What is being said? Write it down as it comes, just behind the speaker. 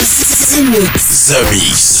The Mix. The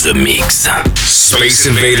Mix. The Mix. Space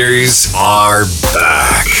Invaders are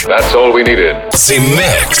back. That's all we needed. The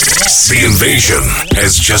Mix. The invasion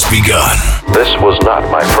has just begun. This was not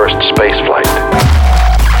my first space flight.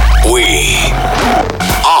 We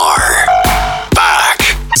are back.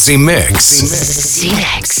 The Mix. The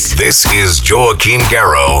Mix. This is Joachim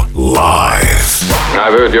Garraud live.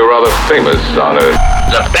 I've heard you're rather famous on Earth.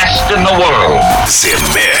 The best in the world. The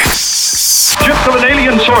Mix. Ships of an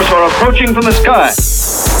alien source are approaching from the sky.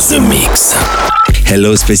 The Mix.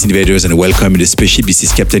 Hello, Space Invaders, and welcome to the spaceship. This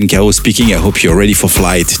is Captain Garraud speaking. I hope you're ready for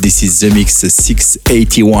flight. This is The Mix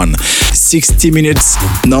 681. 60 minutes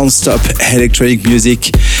non-stop electronic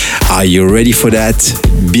music. Are you ready for that?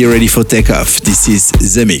 Be ready for takeoff. This is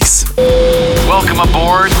The Mix. Welcome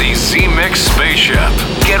aboard the Z-Mix spaceship.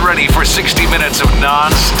 Get ready for 60 minutes of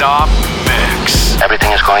non-stop mix.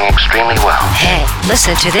 Everything is going extremely well. Hey,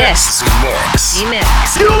 listen to this. Z-Mix.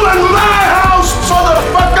 Z-Mix. You in my house,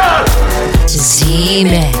 motherfucker!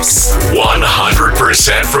 Z-Mix.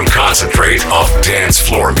 100% from concentrate of dance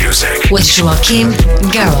floor music. With Joachim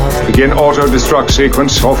Garraud. Begin auto-destruct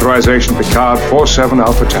sequence. Authorization Picard 47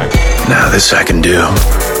 Alpha Tank. Now this I can do.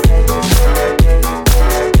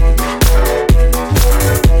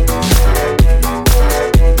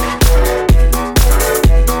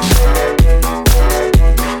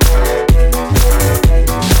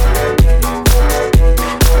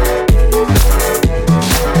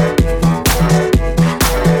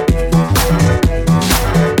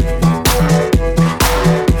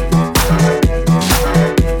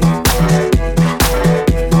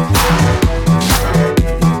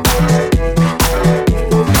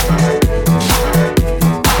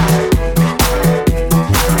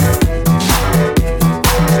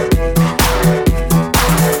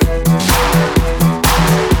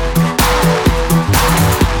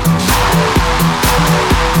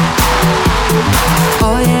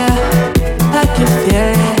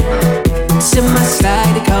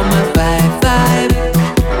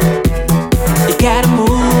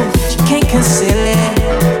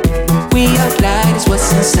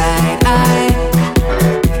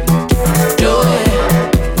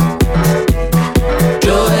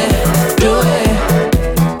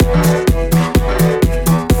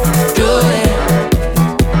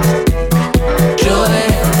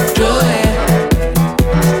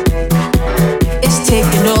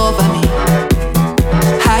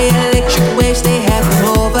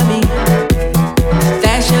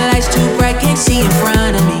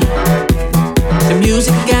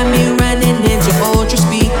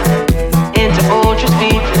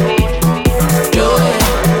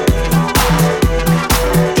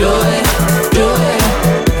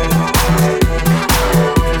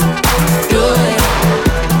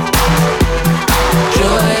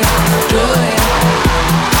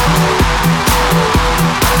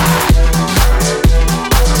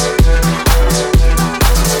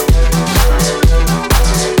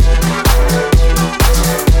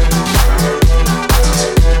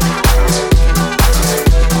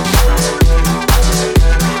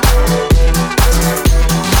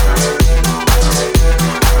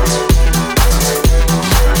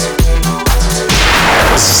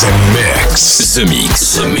 The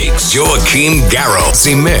Mix. The Mix. Joachim Garraud.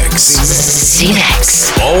 The Mix.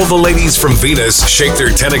 Z-Mix. All the ladies from Venus shake their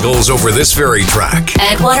tentacles over this very track.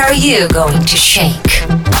 And what are you going to shake?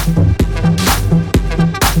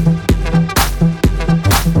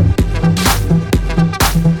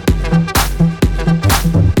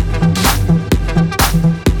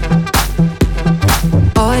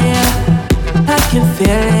 Oh yeah, I can feel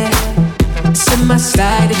it. It's in my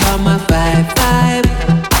slide, it's on my vibe.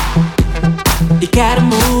 You gotta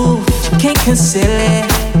move, you can't conceal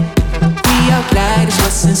it. We all glide is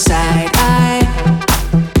what's inside. I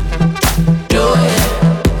do it,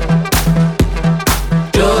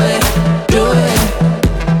 do it, do it,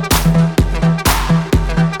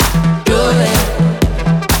 do it,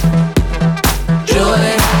 do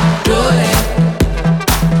it, do it.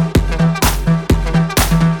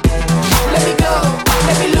 Let me go,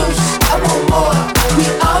 let me loose, I want more. We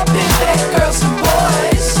all been bad girls and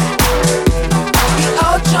boys. We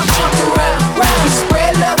all jump around. We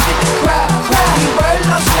spread love in the crowd. We were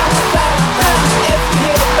lost, now we're found.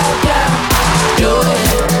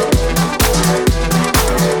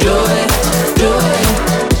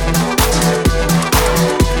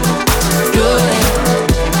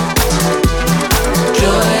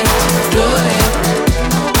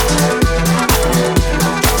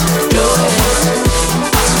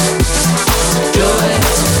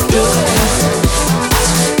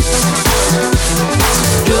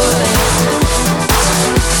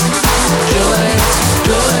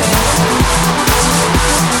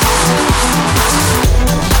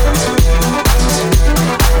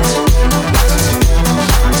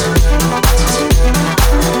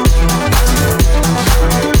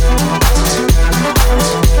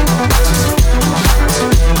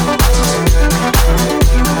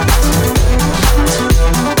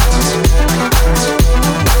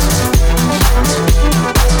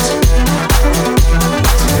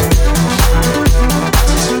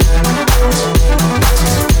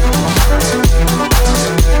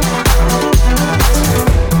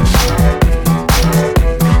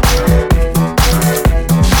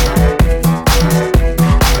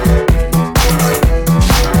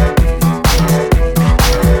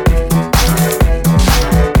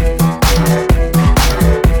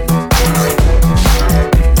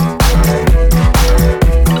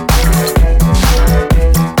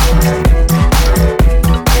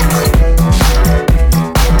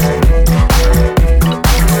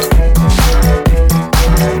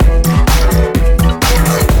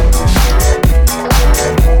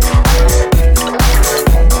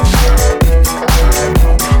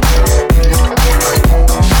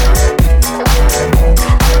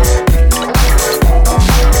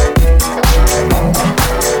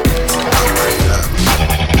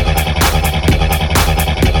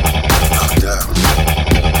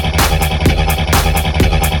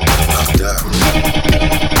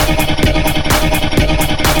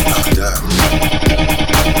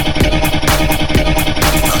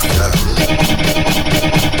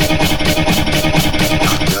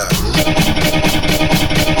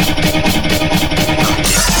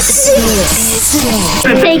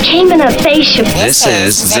 spaceship. This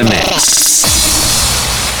is The Mix.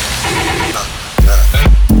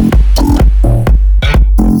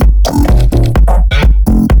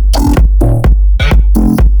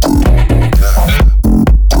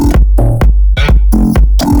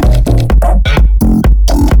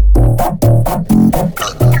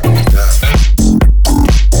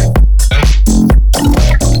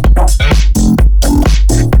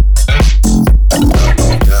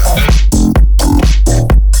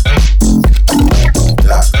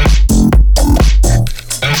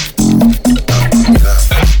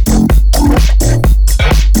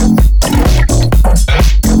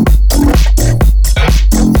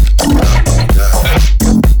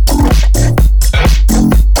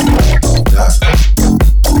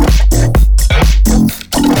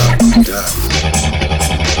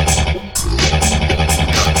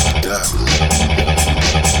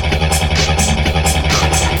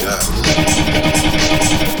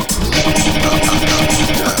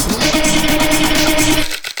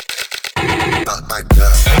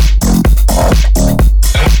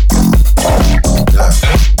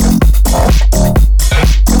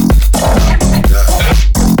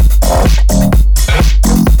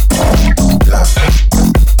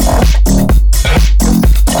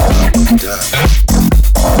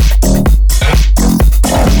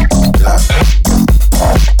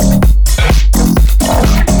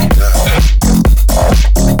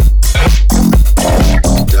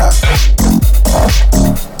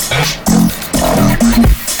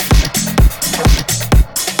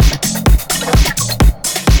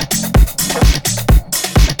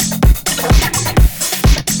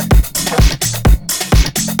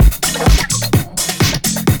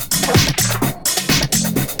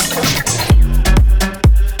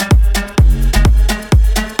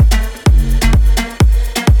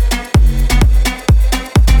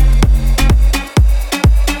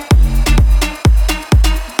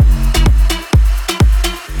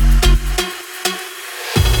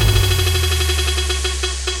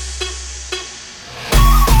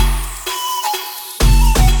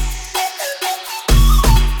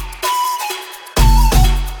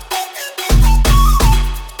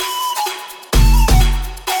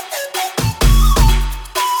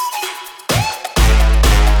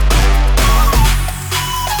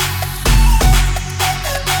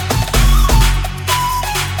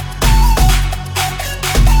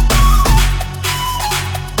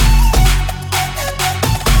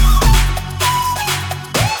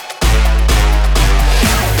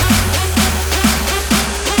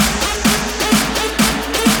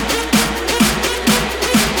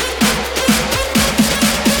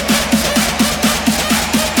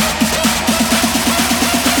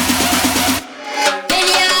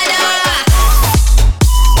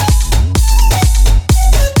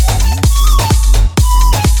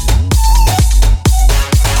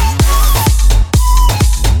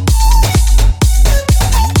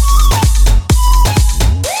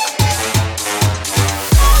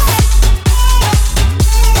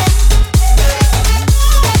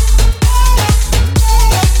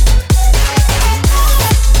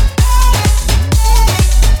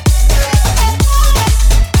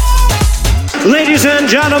 Ladies and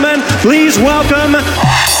gentlemen, please welcome The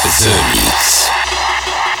Mix.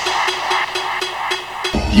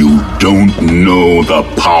 You don't know the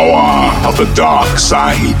power of the dark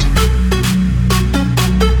side.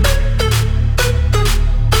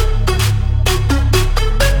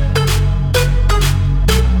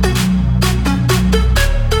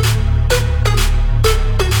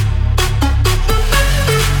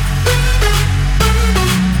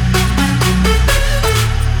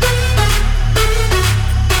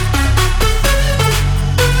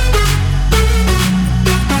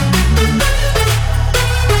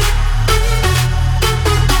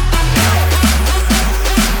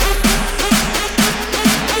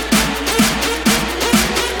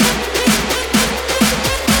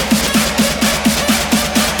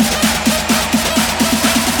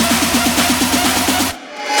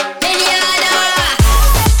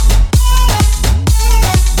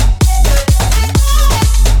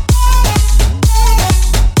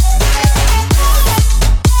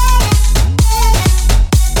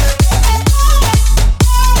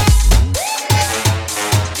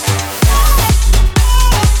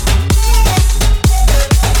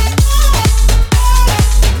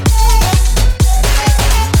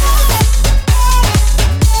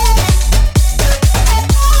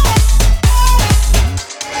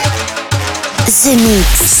 The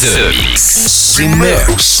Mix. The Mix. The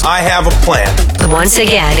Mix. I have a plan. Once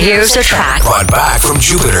again, here's a track brought back from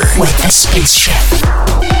Jupiter with a spaceship.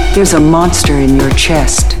 There's a monster in your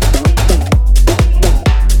chest.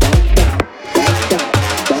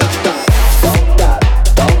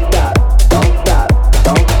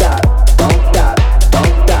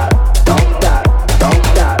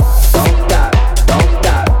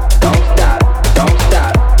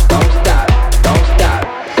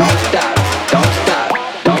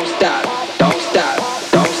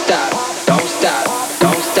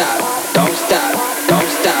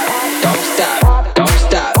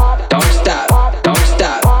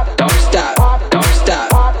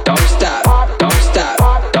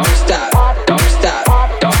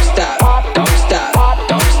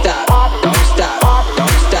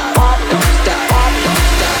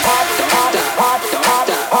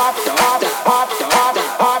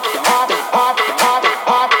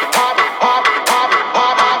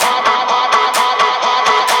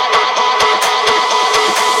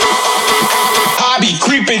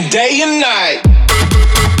 day and night.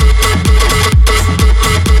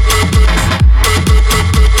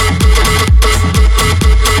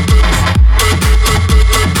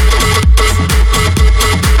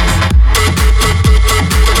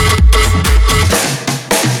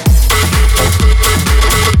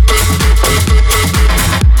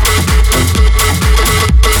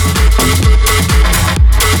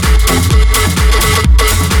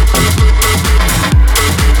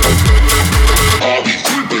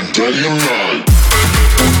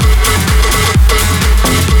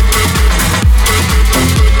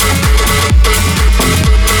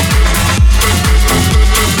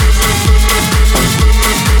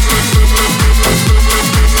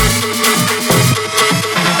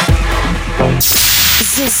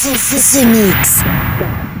 The Mix.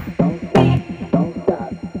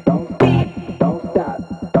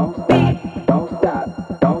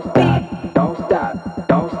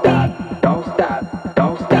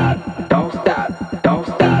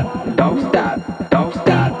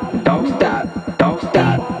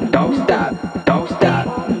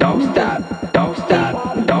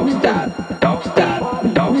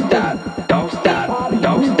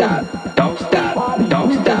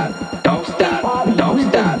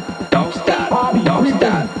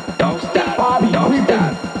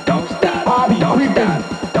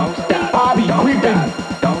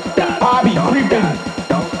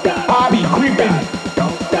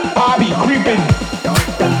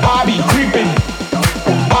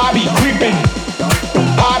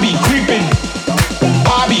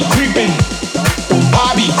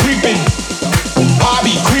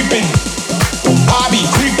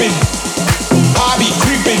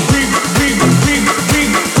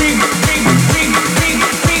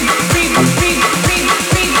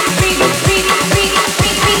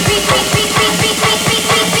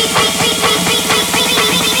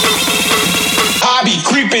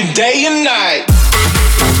 Day and night.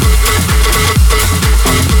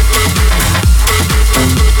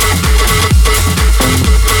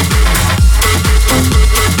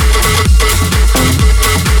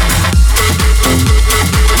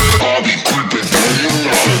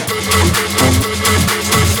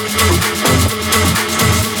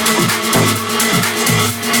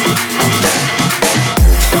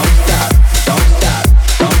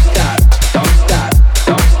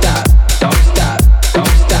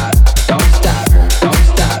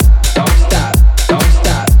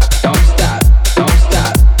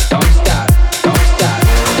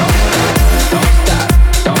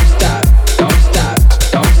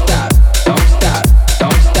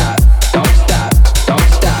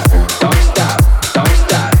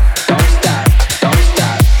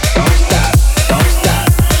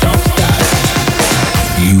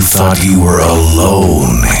 You were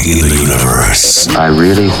alone in the universe. I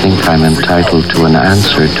really think I'm entitled to an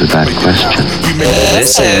answer to that question.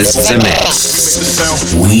 This is The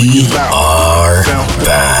Mix. We are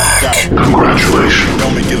back. Congratulations.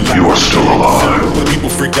 You are still alive. People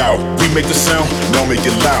freak out. We make the sound. Now make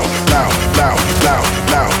it loud, loud, loud, loud,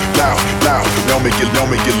 loud, loud, loud. Now make it loud,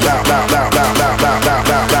 loud, loud, loud, loud, loud, loud, loud,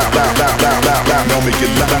 loud, loud, loud, loud, loud. Now make it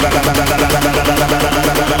loud.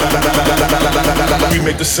 We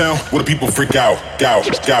make the sound where the people freak out,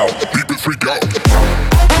 out, out. People freak out.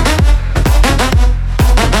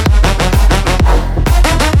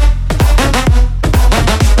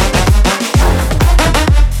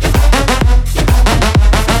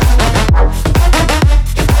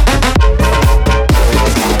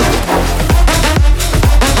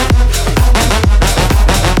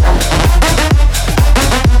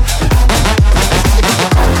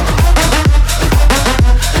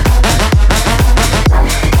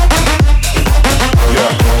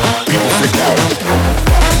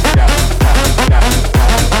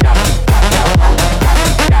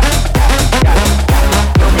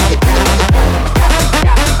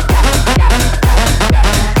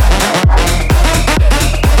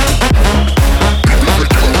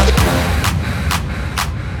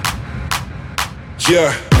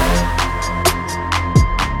 Yeah.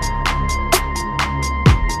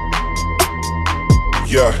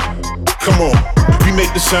 Yeah. Come on. We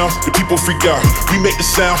make the sound, the people freak out. We make the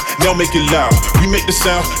sound, now make it loud. We make the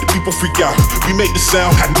sound, the people freak out. We make the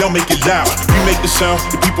sound, now make it loud. We make the sound,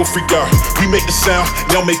 the people freak out. We make the sound,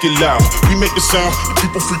 now make it loud. We make the sound, the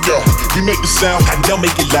people freak out. We make the sound, now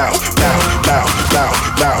make it loud. Loud, loud, loud,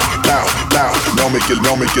 loud, loud, loud. Now make it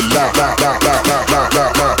loud, loud, loud, loud, loud, loud, loud,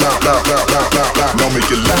 loud, loud, loud, loud, loud, loud. Now make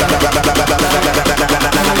it loud.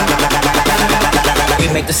 We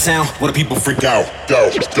make the sound where the people freak out.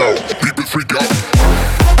 Go, go, people freak out.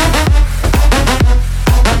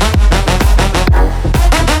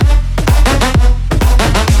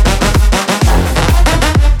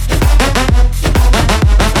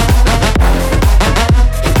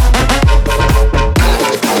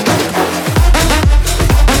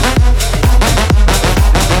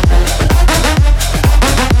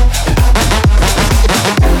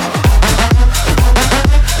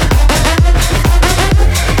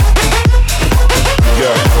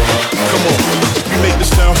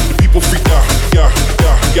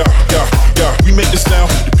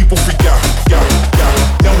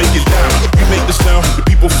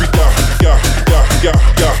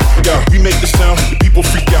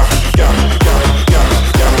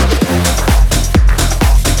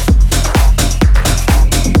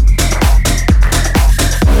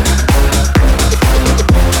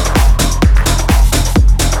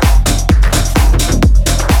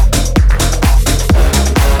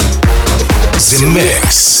 The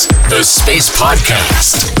Mix, the space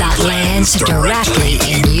podcast that lands directly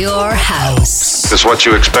in your house. Is this what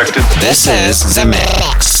you expected? This is The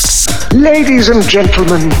Mix. Ladies and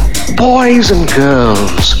gentlemen, boys and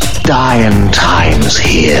girls, dying times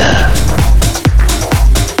here.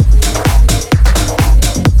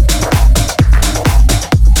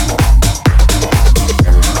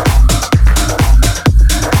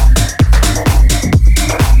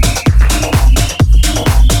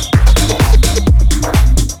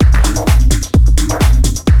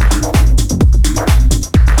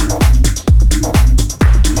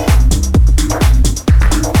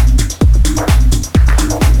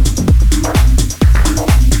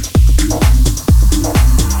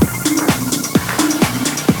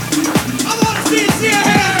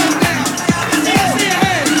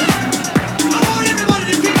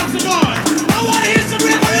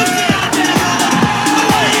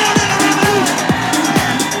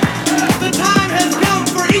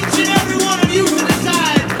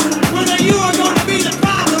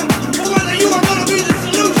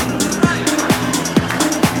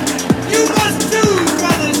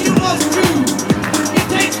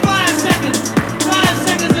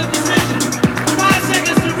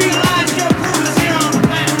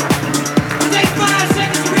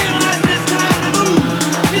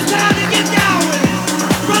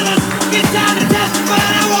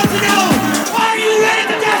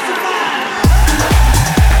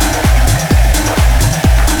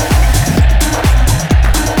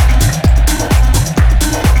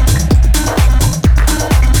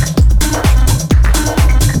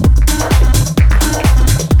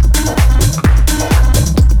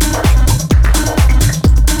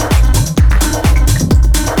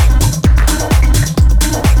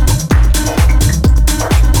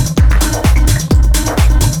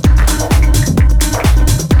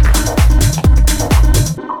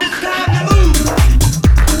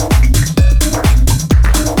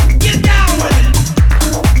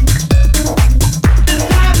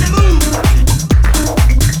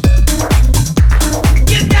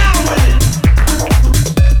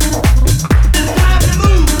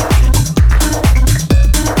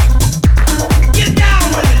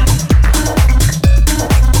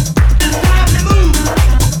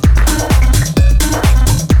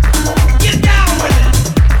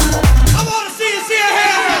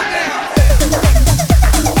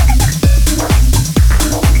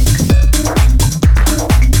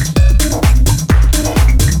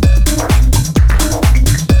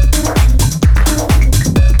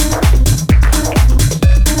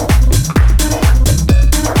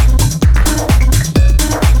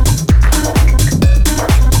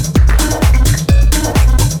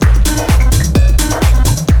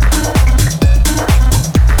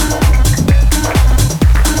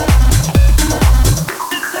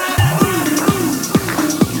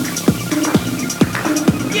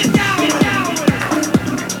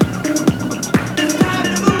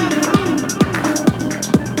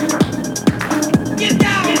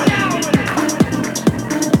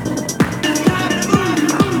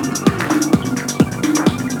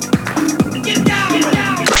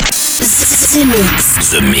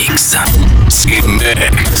 The Mix.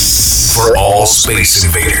 Mix for all space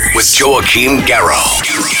invaders with Joachim Garraud.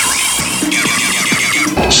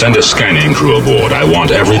 Send a scanning crew aboard. I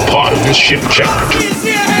want every part of this ship checked.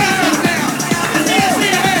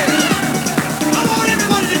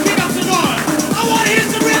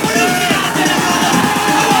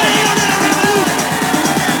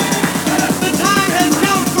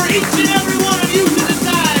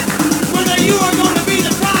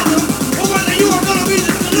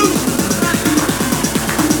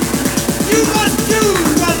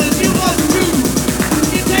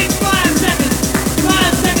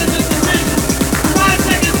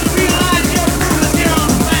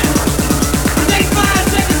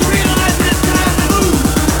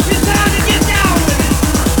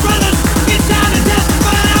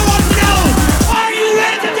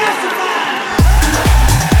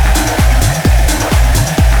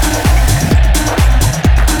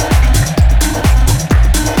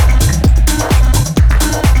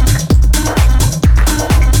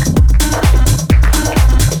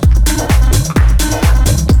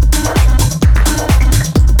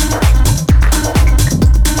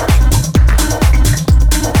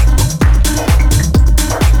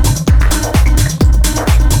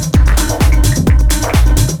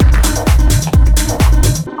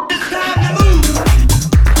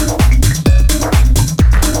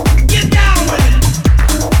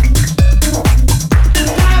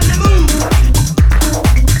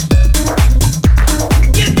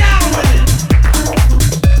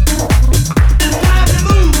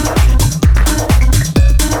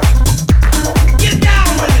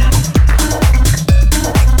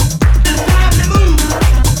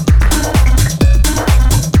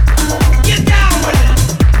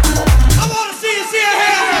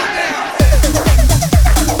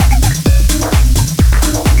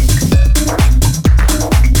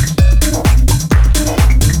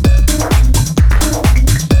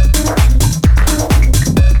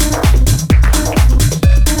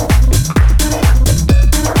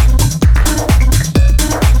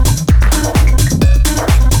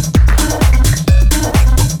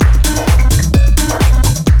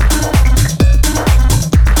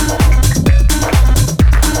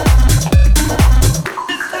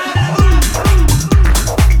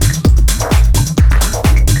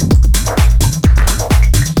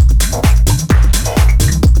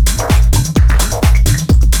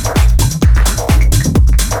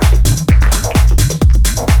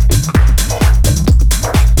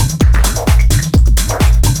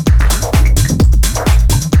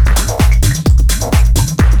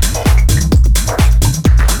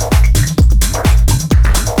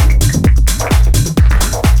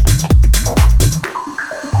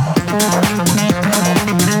 Do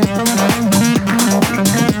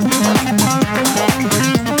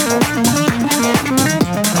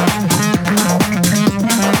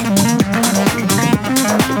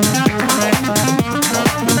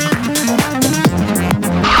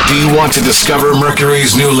you want to discover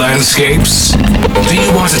Mercury's new landscapes? Do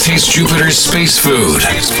you want to taste Jupiter's space food?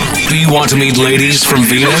 Do you want to meet ladies from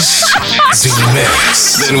Venus?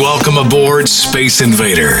 Z-Mix. Then welcome aboard Space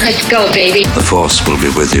Invader. Let's go, baby. The Force will be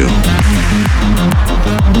with you.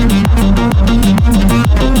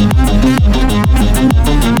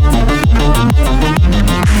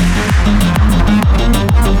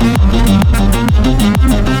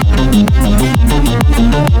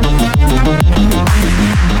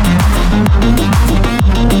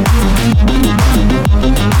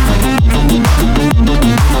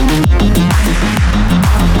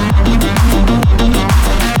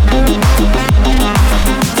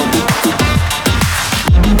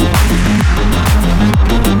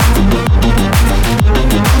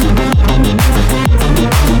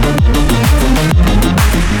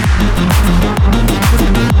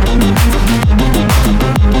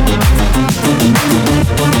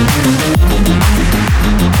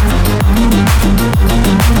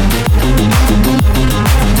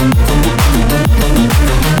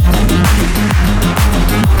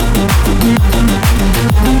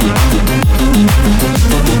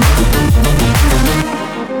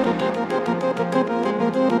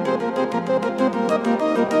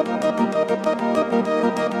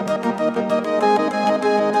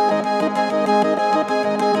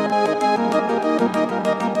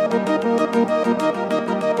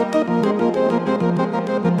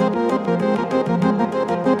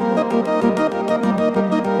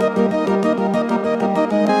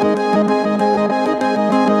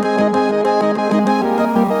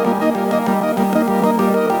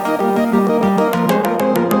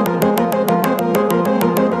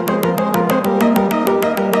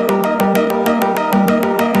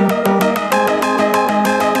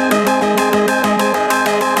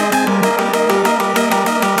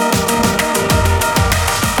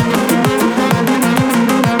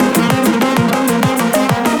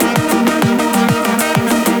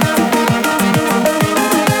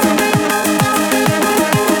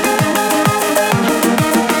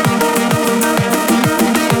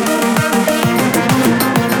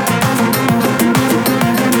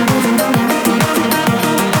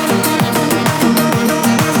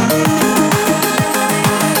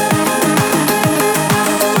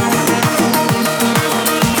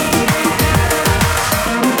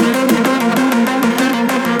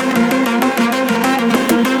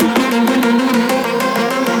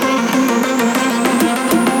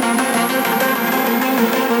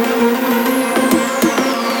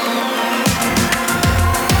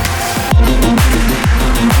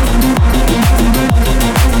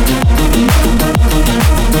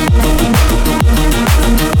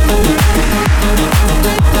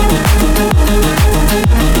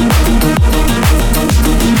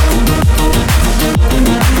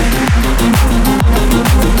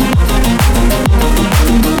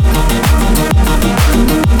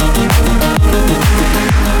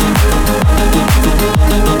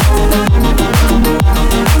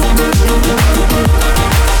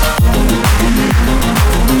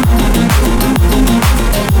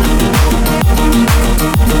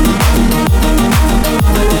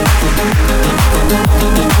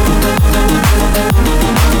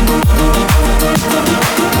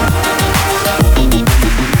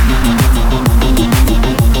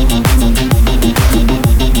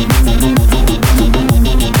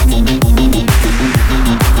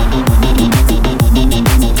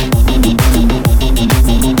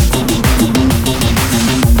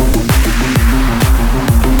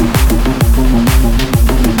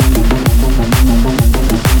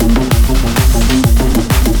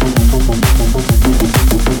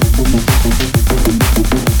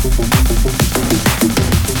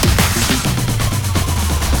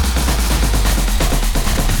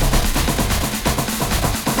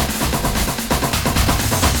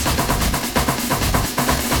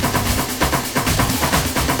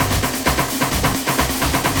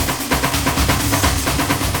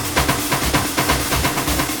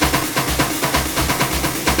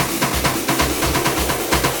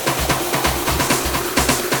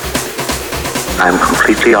 I'm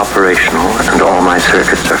completely operational and all my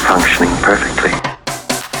circuits are functioning perfectly.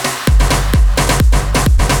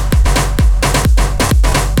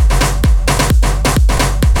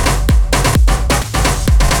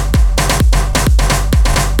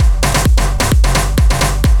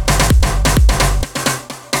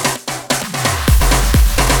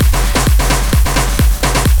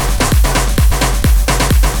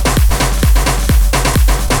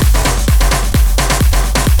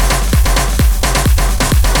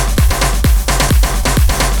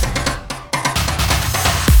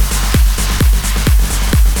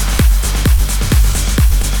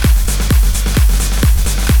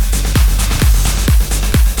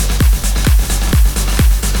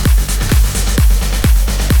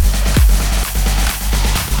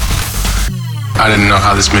 I didn't know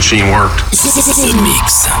how this machine worked. The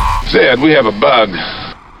Mix. Zed, we have a bug.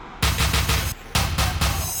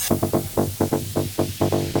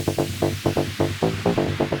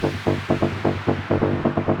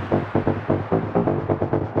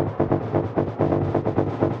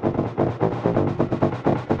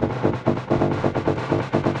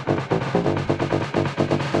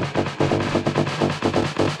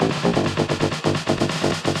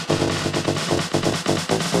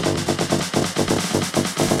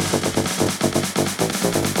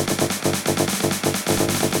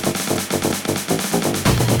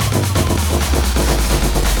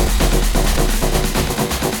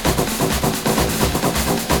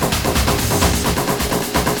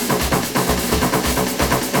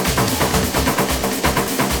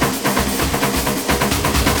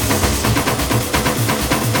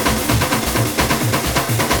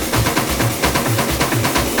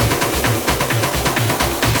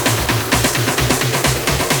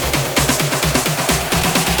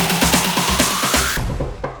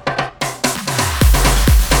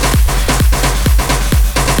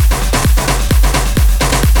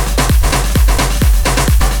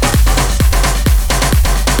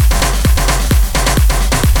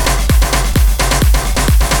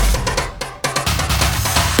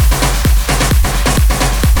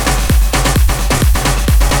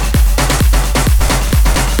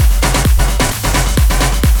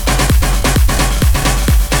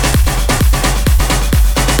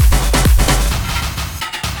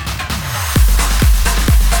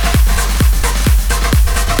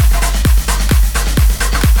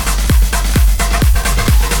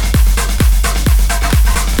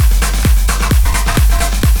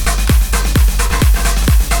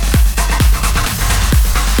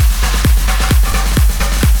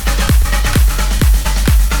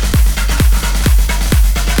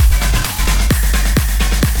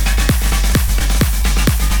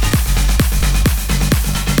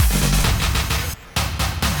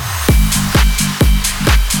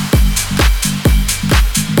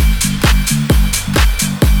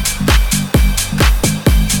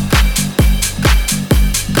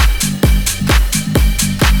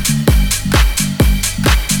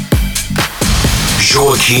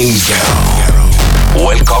 Joachim Garraud.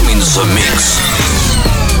 Welcome in the mix.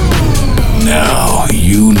 Now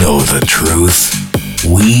you know the truth.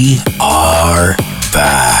 We are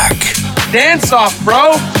back. Dance off,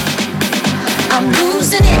 bro. I'm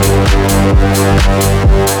losing it.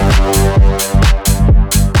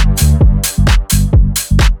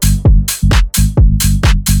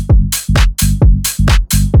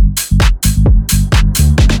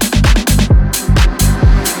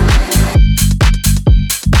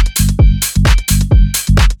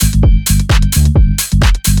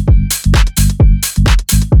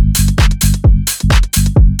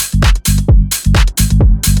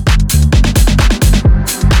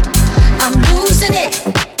 I'm losing it.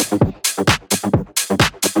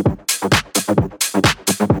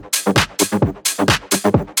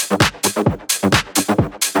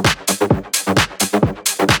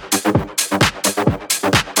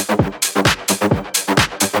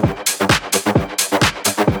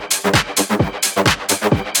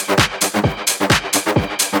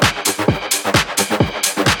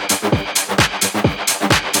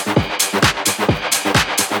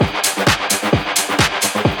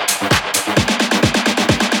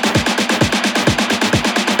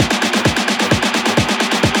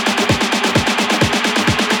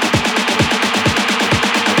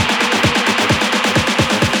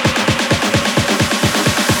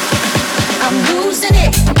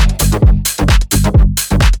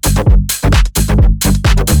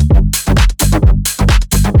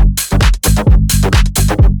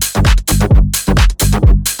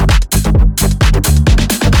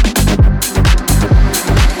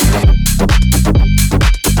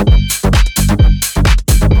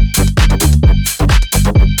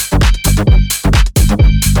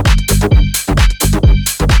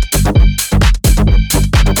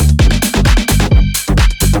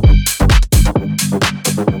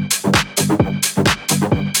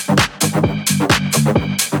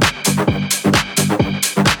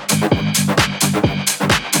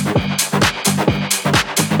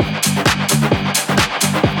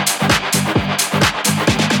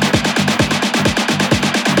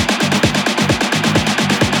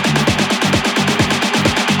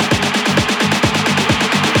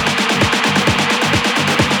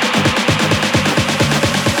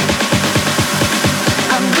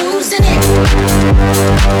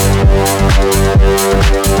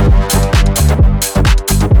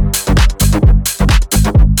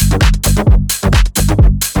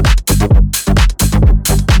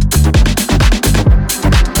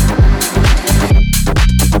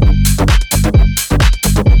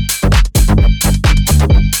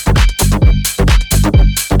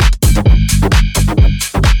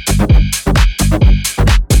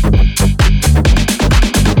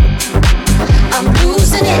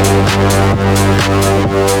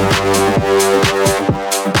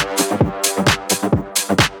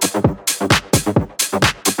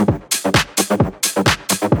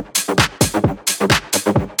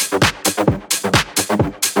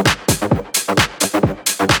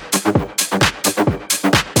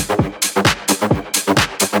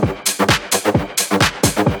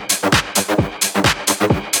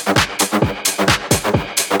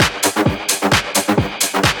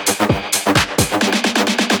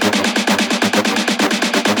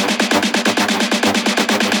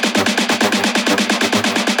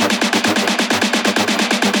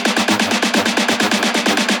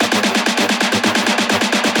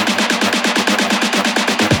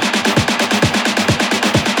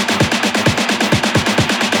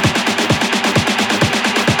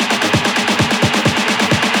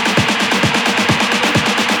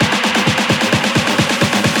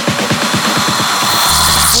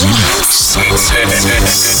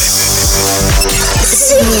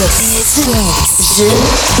 The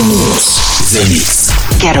Mix.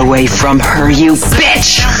 Get away from her, you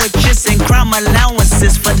bitch! Sandwiches and crime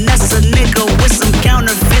allowances. Finesse a nigga with some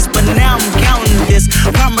counterfeits, but now I'm counting this.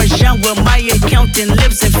 Parmesan where my accountant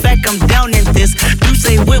lives. In fact, I'm down in this. You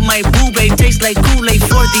say with my boobay tastes like Kool-Aid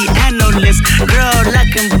for the analyst. Girl, I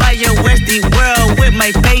can buy your Westy world with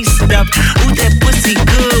my pay stub. Ooh, that pussy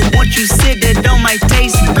good. Won't you sit it on my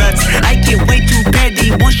taste buds? I get way too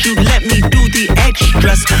petty once you let me do the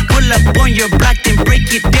extras. Pull up on your block and break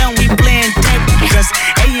it down. We playing Tetris.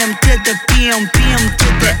 AM to the PM, PM to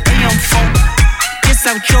the AM phone. Kiss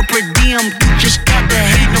out your per diem, you just gotta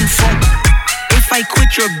hate them phone. If I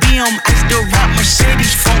quit your BM, I still rock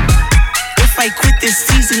Mercedes phone. If I quit this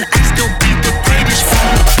season, I still be the greatest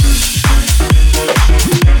phone.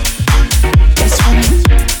 That's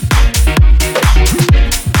right.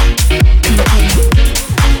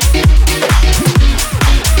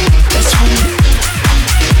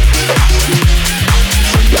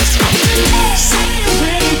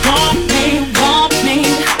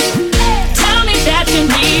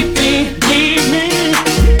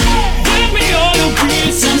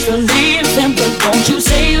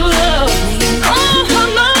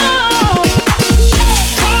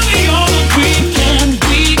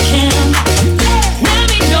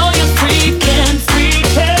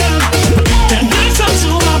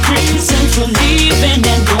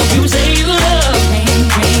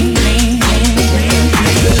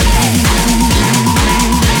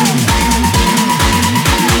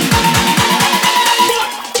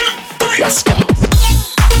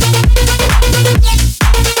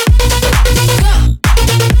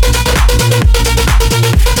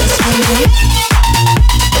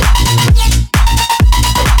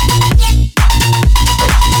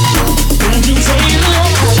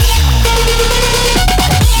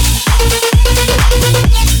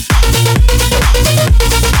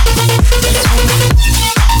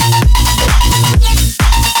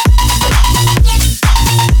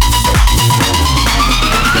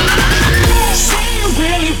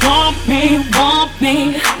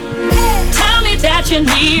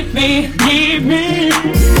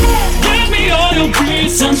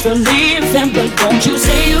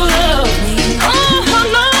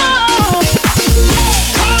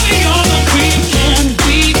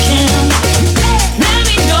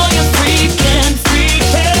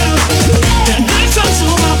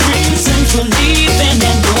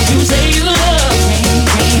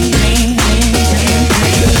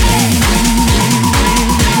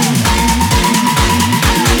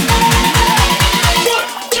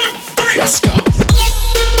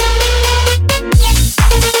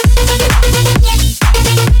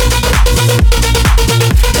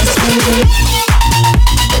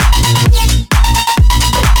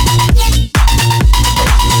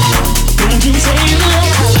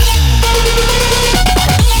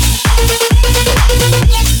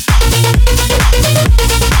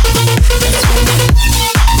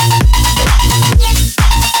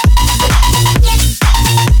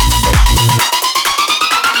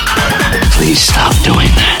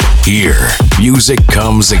 Music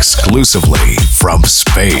comes exclusively from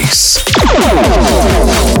space.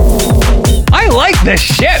 I like this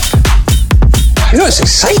ship. You know, it's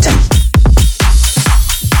exciting.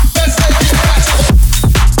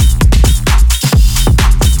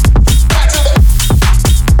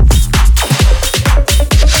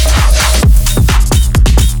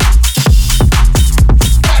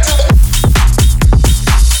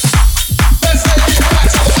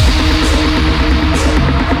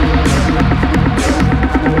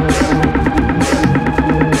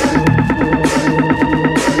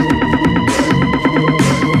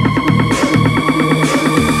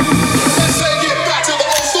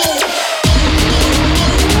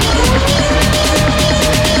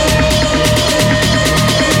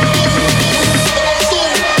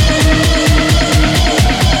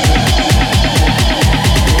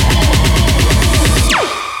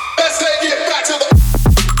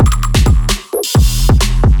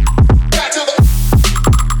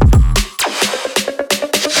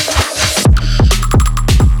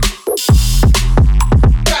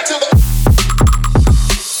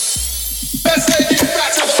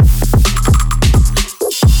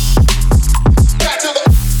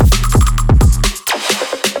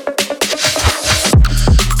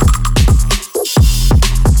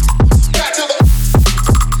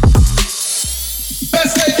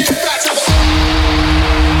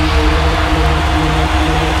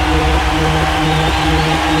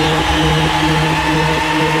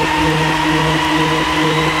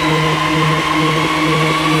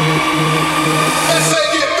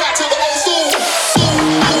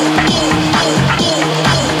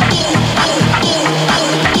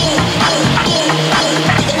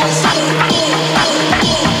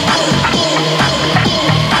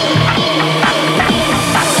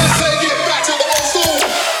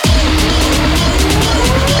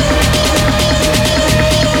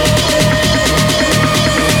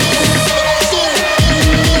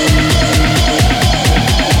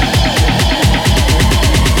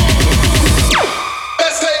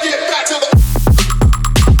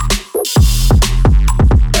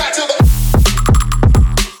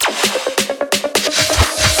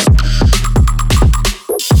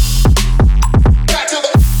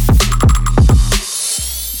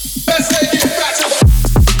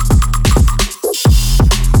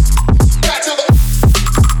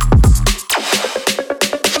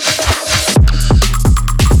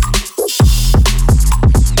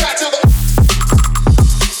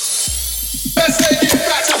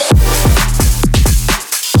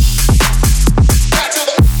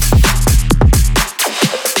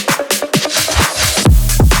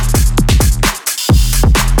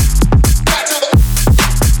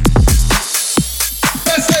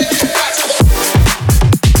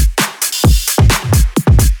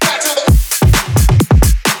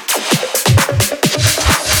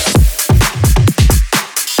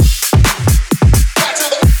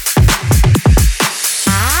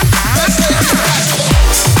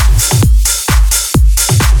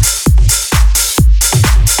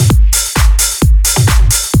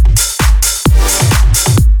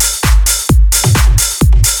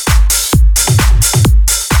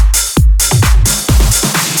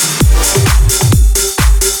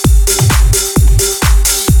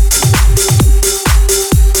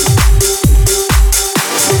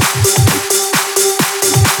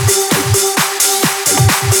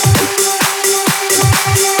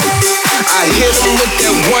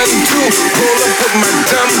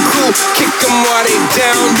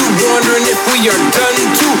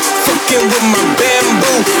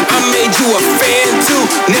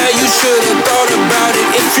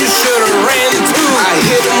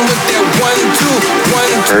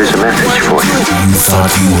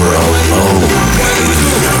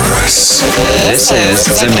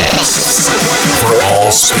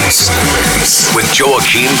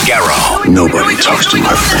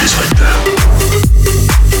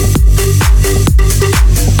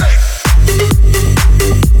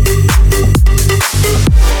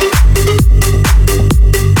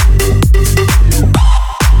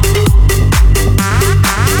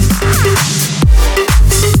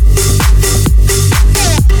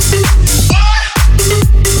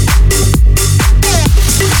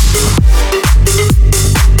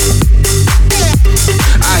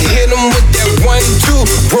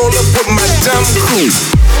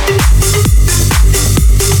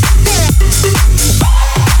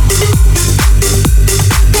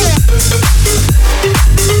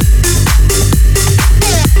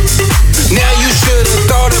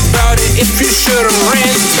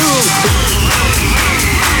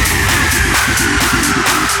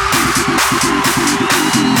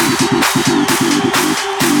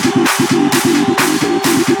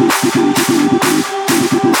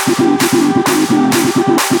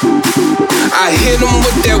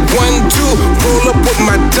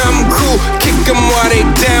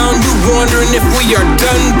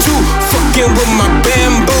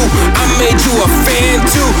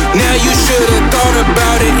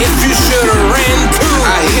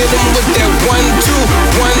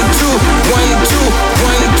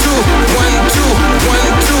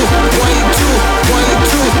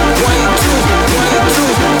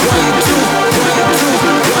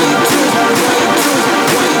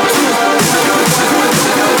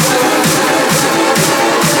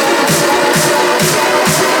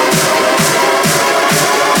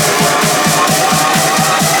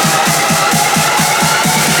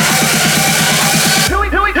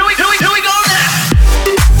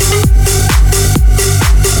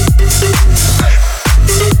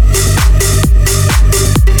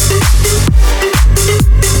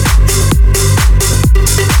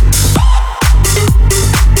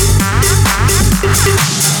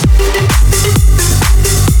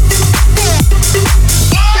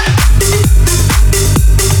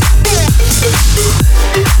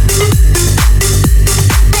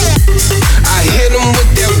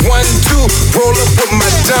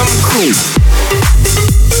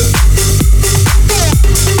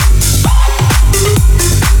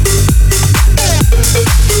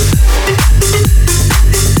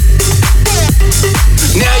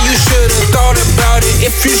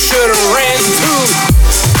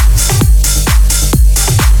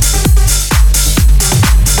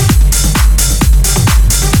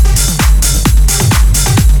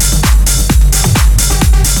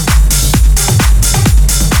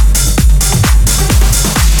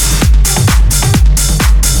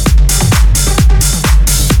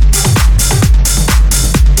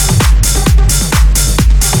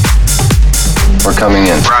 Coming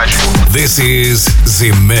in. Roger. This is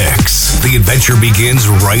The Mix. The adventure begins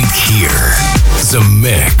right here. The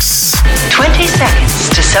Mix. 20 seconds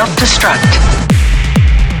to self-destruct.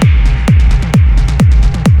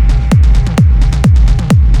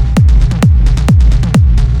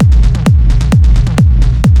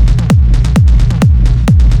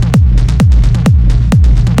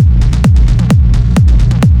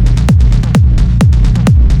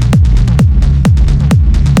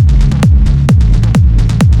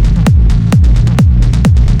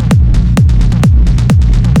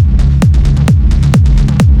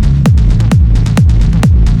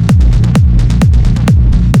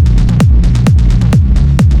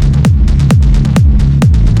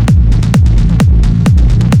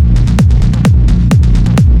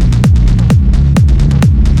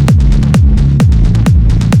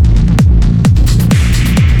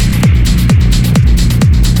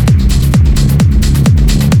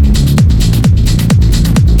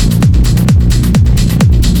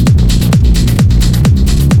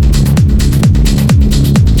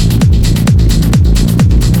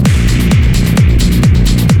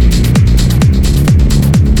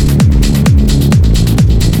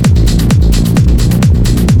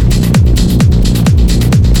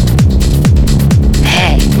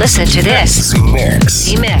 Listen to this. Z-Mix.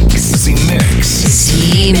 Z-Mix. Z-Mix.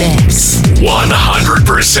 Z-Mix.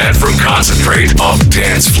 100% from concentrate of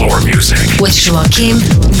dance floor music. With Joachim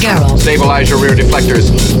Garraud. Stabilize your rear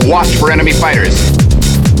deflectors. Watch for enemy fighters.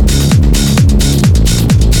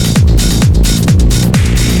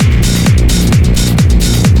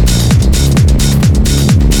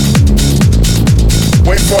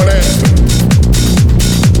 for an answer.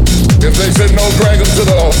 If they say no, drag them to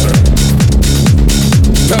the altar.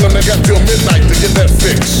 Tell them they got till midnight to get that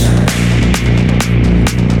fix.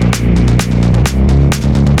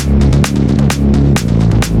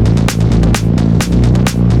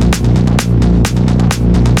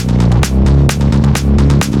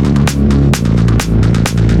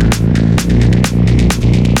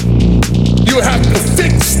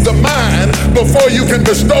 Before you can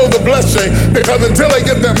bestow the blessing, because until they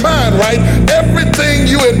get their mind right, everything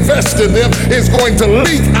you invest in them is going to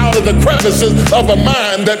leak out of the crevices of a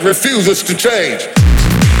mind that refuses to change.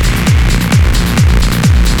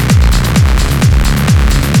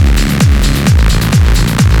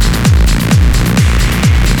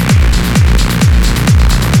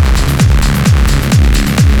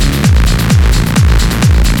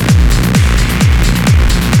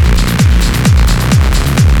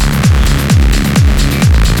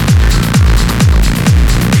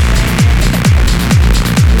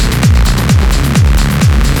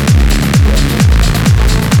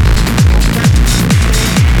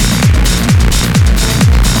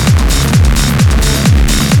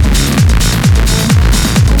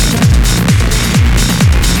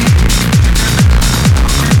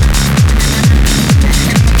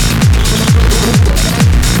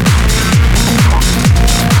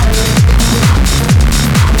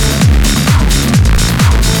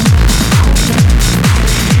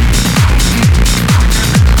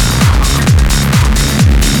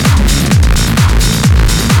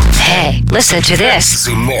 Listen to this.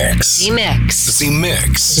 Z-Mix. Z-Mix.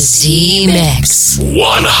 Z-Mix. Z-Mix.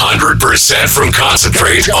 100% from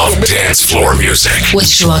concentrate of dance floor music. With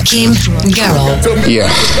Joachim Garraud. Yeah,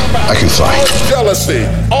 I can fly. All jealousy,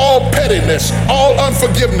 all pettiness, all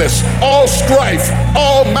unforgiveness, all strife,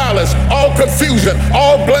 all malice, all confusion,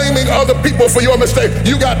 all blaming other people for your mistake.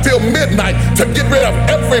 You got till midnight to get rid of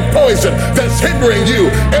every poison that's hindering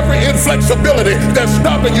you, every inflexibility that's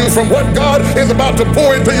stopping you from what God is about to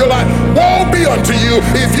pour into your life. Woe be unto you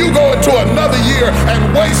if you go into another year and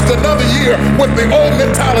waste another year with the old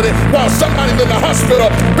mentality while somebody's in the hospital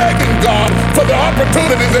begging God for the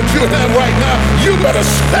opportunity that you have right now. You better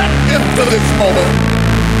step into this moment.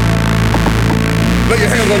 Lay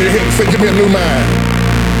your hands on your hips and say, give me a new mind.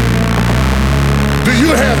 Do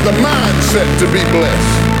you have the mindset to be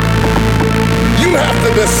blessed? You have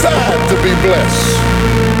to decide to be blessed.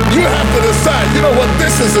 You have to decide, you know what,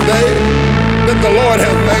 this is the day that the Lord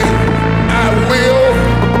has made. I will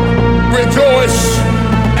rejoice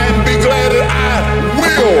and be glad that I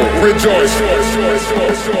will rejoice.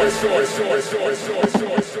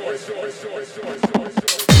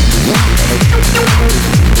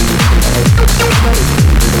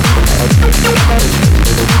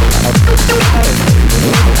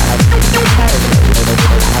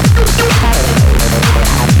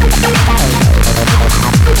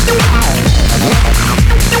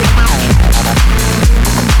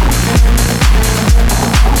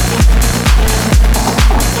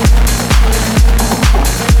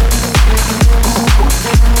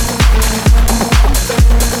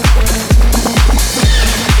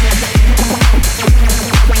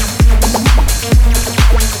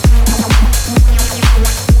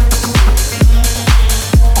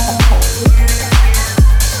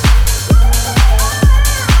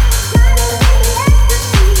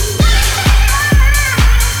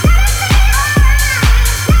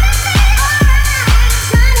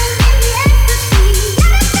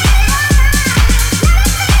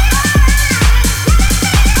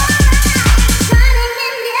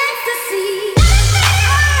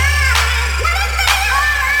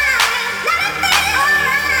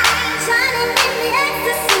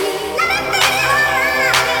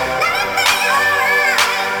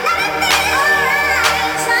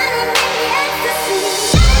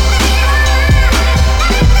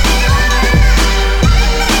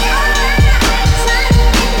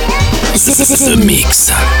 The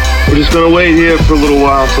Mix. We're just gonna wait here for a little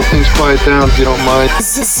while so things quiet down if you don't mind.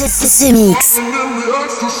 The Mix.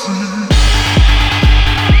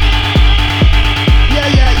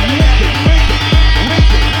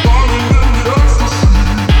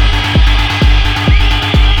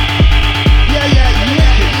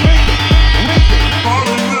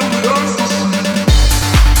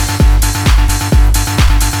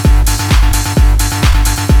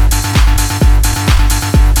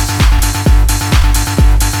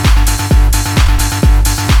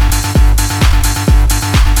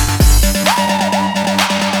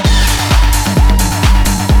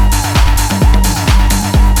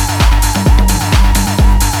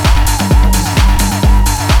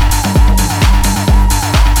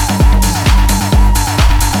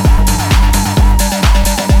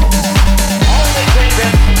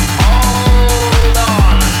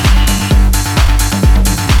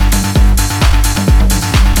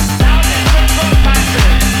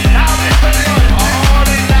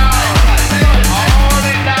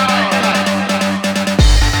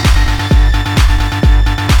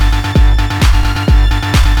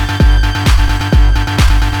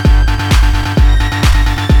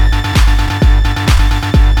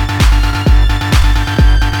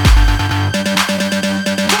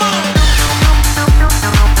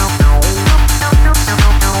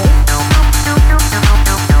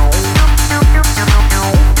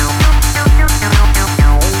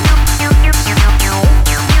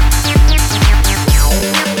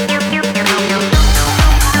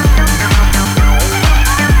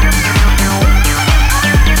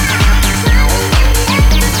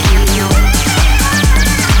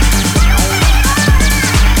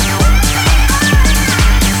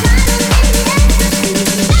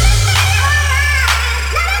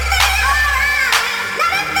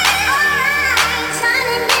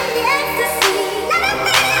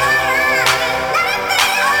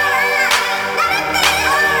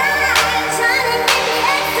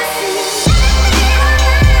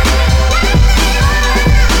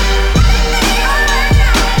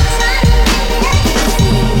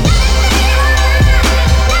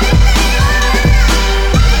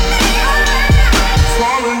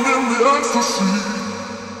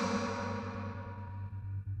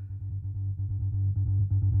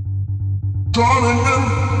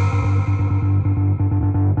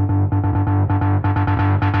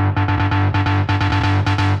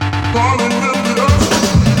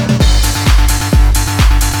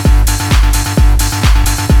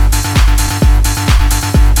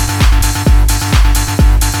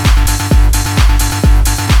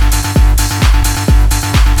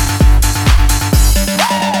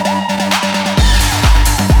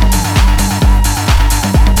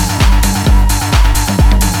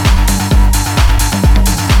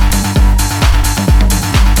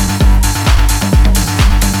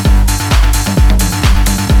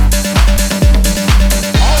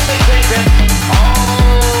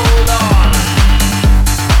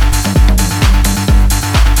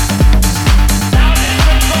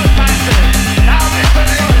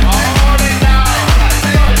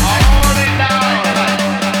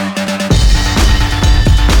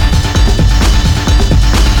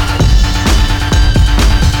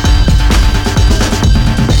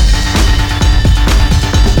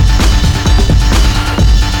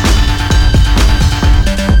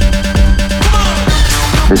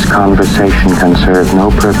 This conversation can serve no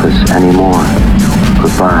purpose anymore.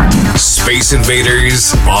 Goodbye. Space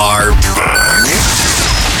Invaders are back.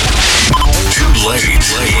 Too late.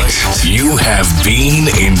 You have been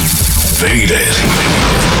invaded.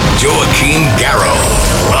 Joachim Garraud.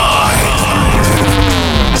 Live.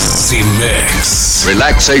 Z-Mix.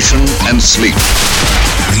 Relaxation and sleep.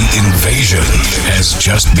 The invasion has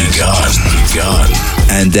just begun.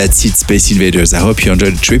 And that's it, Space Invaders. I hope you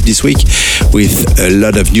enjoyed the trip this week with a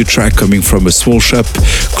lot of new track coming from a small shop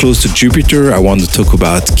close to Jupiter. I want to talk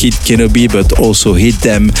about Kid Kenobi, but also Hit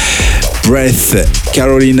Them, Breath,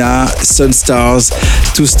 Carolina, Sunstars.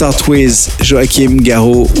 To start with, Joachim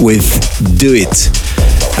Garraud with Do It.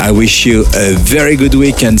 I wish you a very good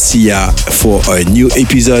week and see ya for a new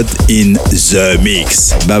episode in The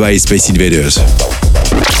Mix. Bye bye, Space Invaders.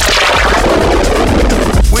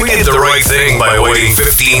 We did the right thing by waiting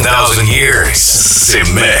 15,000 years.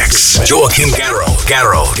 Z-Mix. Joachim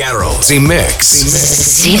Garraud. Z-Mix.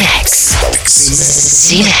 Z-Mix.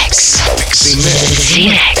 Z-Mix.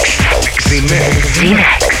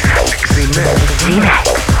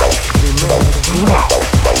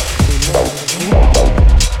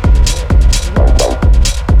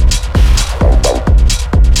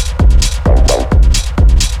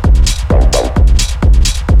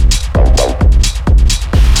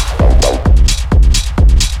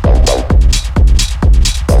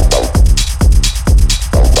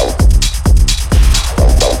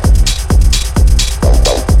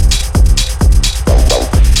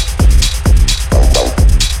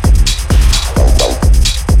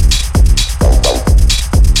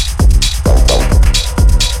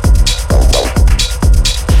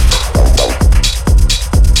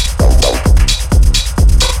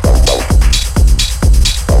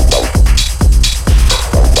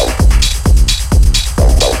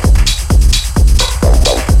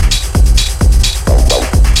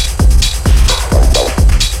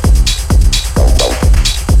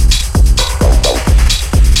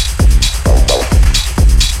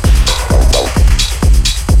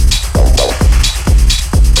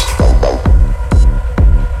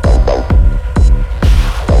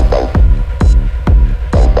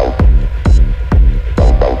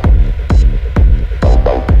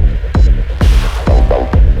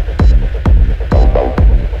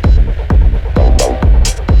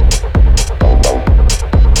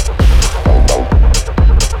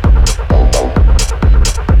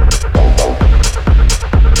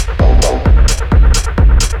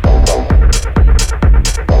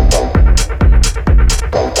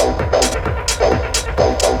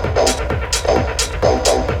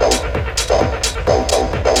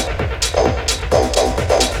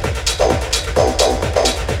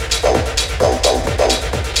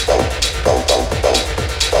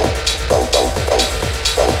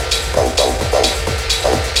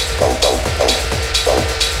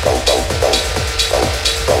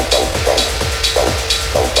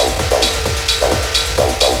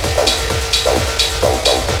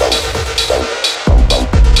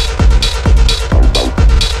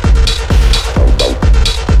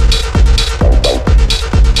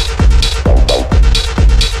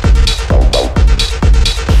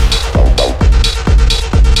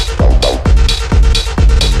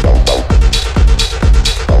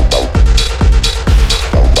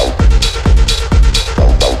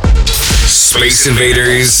 Space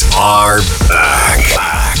Invaders are back.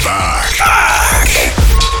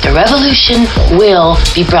 The revolution will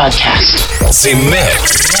be broadcast.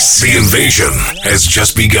 Z-Mix. The invasion has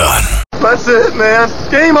just begun. That's it, man.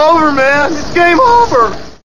 Game over, man. It's game over.